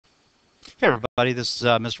Hey everybody, this is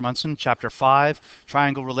Mr. Munson, Chapter 5,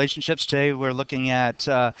 Triangle Relationships. Today we're looking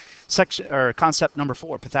at section or concept number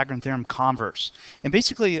 4, Pythagorean Theorem Converse. And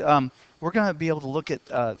basically, we're going to be able to look at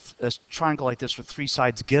a triangle like this with three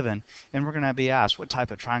sides given, and we're going to be asked what type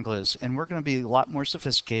of triangle it is. And we're going to be a lot more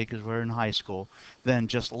sophisticated because we're in high school than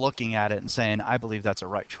just looking at it and saying, I believe that's a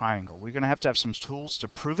right triangle. We're going to have some tools to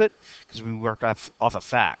prove it because we work off of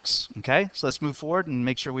facts. Okay, so let's move forward and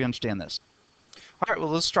make sure we understand this. All right,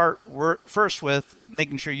 well, let's start first with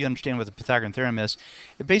making sure you understand what the Pythagorean theorem is.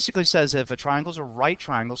 It basically says if a triangle is a right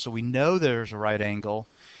triangle, so we know there's a right angle,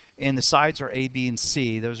 and the sides are A, B, and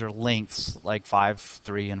C, those are lengths like 5,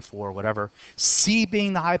 3, and 4, whatever. C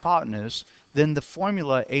being the hypotenuse, then the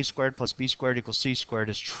formula A squared plus B squared equals C squared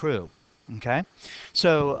is true. Okay,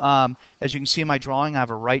 so as you can see in my drawing, I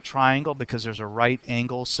have a right triangle because there's a right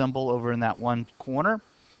angle symbol over in that one corner.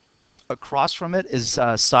 Across from it is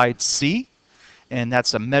side C, and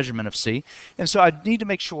that's a measurement of C. And so I'd need to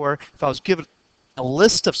make sure if I was given a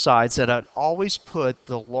list of sides that I'd always put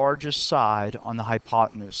the largest side on the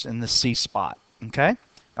hypotenuse in the C spot. Okay?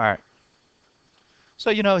 All right.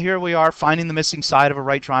 So, here we are finding the missing side of a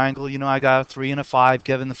right triangle. I got a 3 and a 5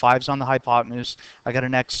 given. The 5's on the hypotenuse. I got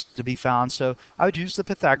an X to be found. So I would use the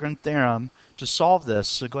Pythagorean theorem to solve this.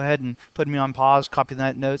 So go ahead and put me on pause, copy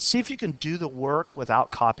that note. See if you can do the work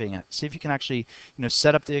without copying it. See if you can actually,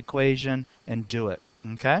 set up the equation and do it.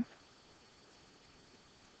 Okay?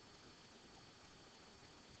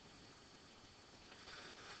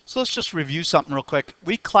 So let's just review something real quick.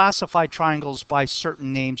 We classify triangles by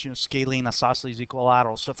certain names, scalene, isosceles,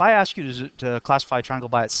 equilateral. So if I ask you to classify a triangle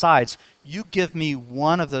by its sides, you give me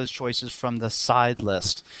one of those choices from the side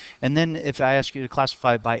list. And then if I ask you to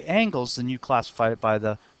classify it by angles, then you classify it by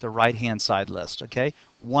the right-hand side list, okay?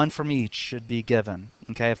 One from each should be given,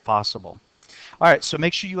 okay, if possible. All right, so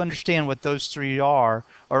make sure you understand what those three are,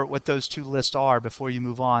 or what those two lists are before you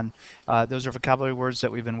move on. Those are vocabulary words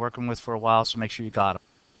that we've been working with for a while, so make sure you got them.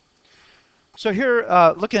 So here,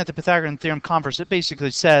 looking at the Pythagorean theorem converse, it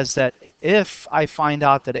basically says that if I find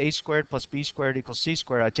out that a squared plus b squared equals c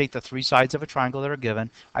squared, I take the three sides of a triangle that are given,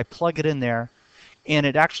 I plug it in there, and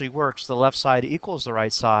it actually works, the left side equals the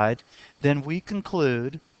right side, then we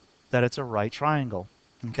conclude that it's a right triangle.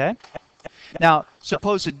 Okay? Now,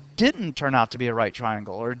 suppose it didn't turn out to be a right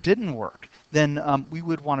triangle, or it didn't work, then we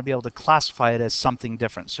would want to be able to classify it as something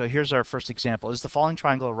different. So here's our first example. Is the following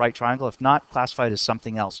triangle a right triangle? If not, classify it as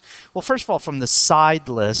something else. Well, first of all, from the side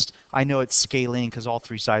list, I know it's scalene because all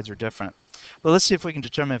three sides are different. But let's see if we can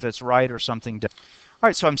determine if it's right or something different. All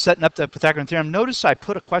right, so I'm setting up the Pythagorean theorem. Notice I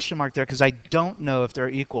put a question mark there because I don't know if they're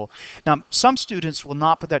equal. Now, some students will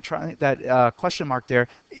not put that question mark there,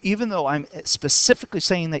 even though I'm specifically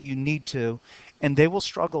saying that you need to, and they will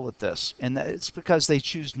struggle with this. And it's because they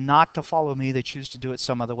choose not to follow me. They choose to do it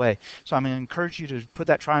some other way. So I'm going to encourage you to put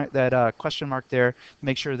that question mark there to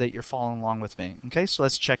make sure that you're following along with me. Okay, so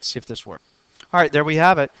let's check to see if this works. All right, there we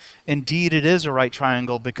have it. Indeed, it is a right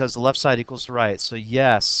triangle because the left side equals the right. So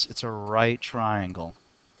yes, it's a right triangle.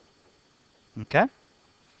 Okay?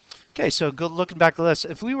 Okay, so good looking back at this.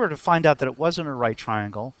 If we were to find out that it wasn't a right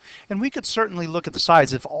triangle, and we could certainly look at the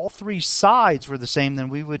sides. If all three sides were the same, then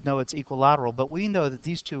we would know it's equilateral, but we know that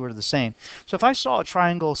these two are the same. So if I saw a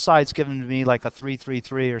triangle sides given to me like a 3, 3,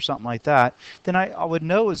 3 or something like that, then I would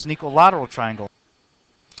know it's an equilateral triangle.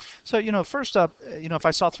 So, first up, if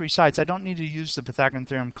I saw three sides, I don't need to use the Pythagorean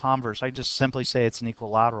theorem converse. I just simply say it's an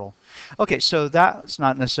equilateral. Okay, so that's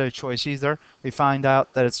not necessarily a choice either. We find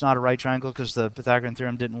out that it's not a right triangle because the Pythagorean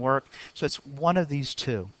theorem didn't work. So it's one of these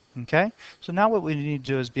two. Okay? So now what we need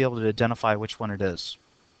to do is be able to identify which one it is.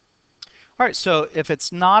 All right, so if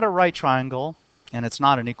it's not a right triangle, and it's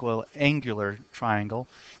not an equal angular triangle,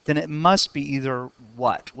 then it must be either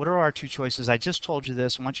what? What are our two choices? I just told you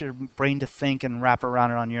this. I want your brain to think and wrap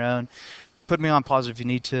around it on your own. Put me on pause if you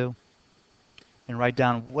need to, and write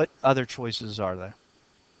down what other choices are there.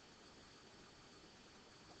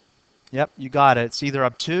 Yep, you got it. It's either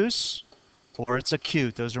obtuse or it's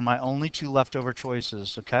acute. Those are my only two leftover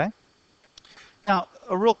choices, okay? Now,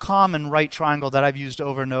 a real common right triangle that I've used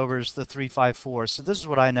over and over is the 3, 5, 4. So this is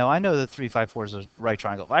what I know. I know that 3, 5, 4 is a right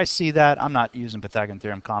triangle. If I see that, I'm not using Pythagorean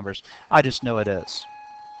theorem converse. I just know it is.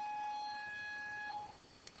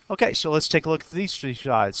 Okay, so let's take a look at these three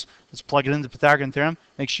sides. Let's plug it into the Pythagorean theorem.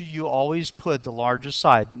 Make sure you always put the largest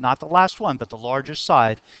side, not the last one, but the largest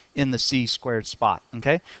side in the C squared spot.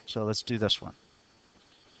 Okay, so let's do this one.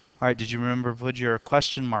 All right, did you remember to put your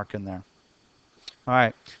question mark in there? All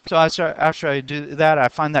right, so after I do that, I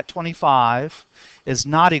find that 25 is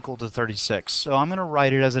not equal to 36. So I'm going to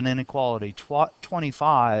write it as an inequality.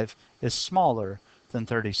 25 is smaller than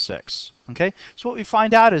 36. Okay, so what we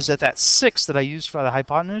find out is that that 6 that I used for the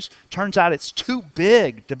hypotenuse turns out it's too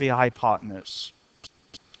big to be a hypotenuse.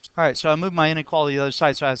 All right, so I moved my inequality to the other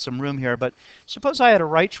side so I have some room here, but suppose I had a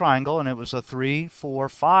right triangle and it was a 3, 4,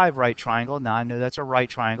 5 right triangle. Now I know that's a right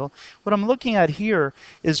triangle. What I'm looking at here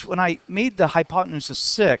is when I made the hypotenuse a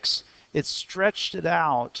 6, it stretched it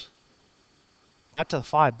out not to a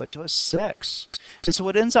 5, but to a 6. And so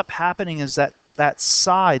what ends up happening is that that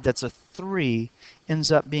side that's a 3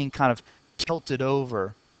 ends up being kind of tilted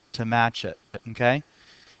over to match it, okay?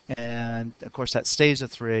 And of course that stays a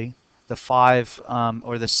 3. The 5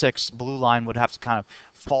 or the 6 blue line would have to kind of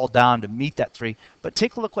fall down to meet that 3. But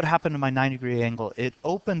take a look what happened to my 90-degree angle. It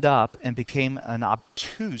opened up and became an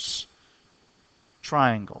obtuse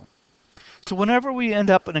triangle. So whenever we end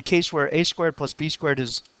up in a case where a squared plus b squared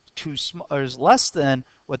is too small or is less than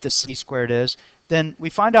what the c squared is, then we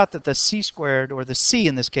find out that the c squared, or the c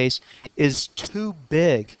in this case, is too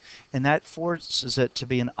big, and that forces it to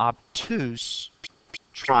be an obtuse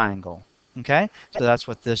triangle. Okay, so that's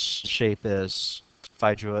what this shape is. If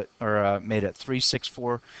I drew it or made it 3, 6,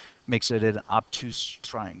 4, makes it an obtuse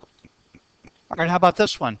triangle. All right, how about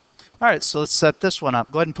this one? All right, so let's set this one up.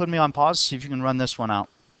 Go ahead and put me on pause, see if you can run this one out.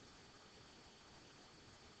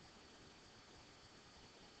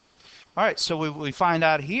 All right, so what we find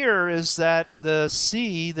out here is that the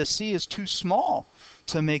C is too small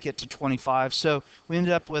to make it to 25. So we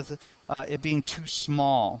ended up with it being too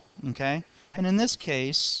small, okay? And in this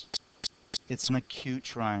case, it's an acute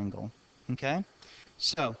triangle, okay?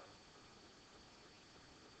 So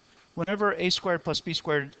whenever a squared plus b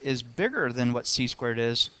squared is bigger than what c squared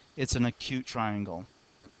is, it's an acute triangle.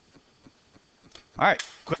 All right,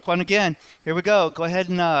 quick one again. Here we go. Go ahead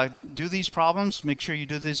and do these problems. Make sure you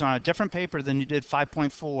do these on a different paper than you did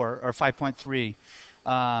 5.4 or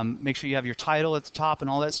 5.3. Make sure you have your title at the top and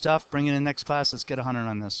all that stuff. Bring it in next class. Let's get 100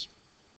 on this.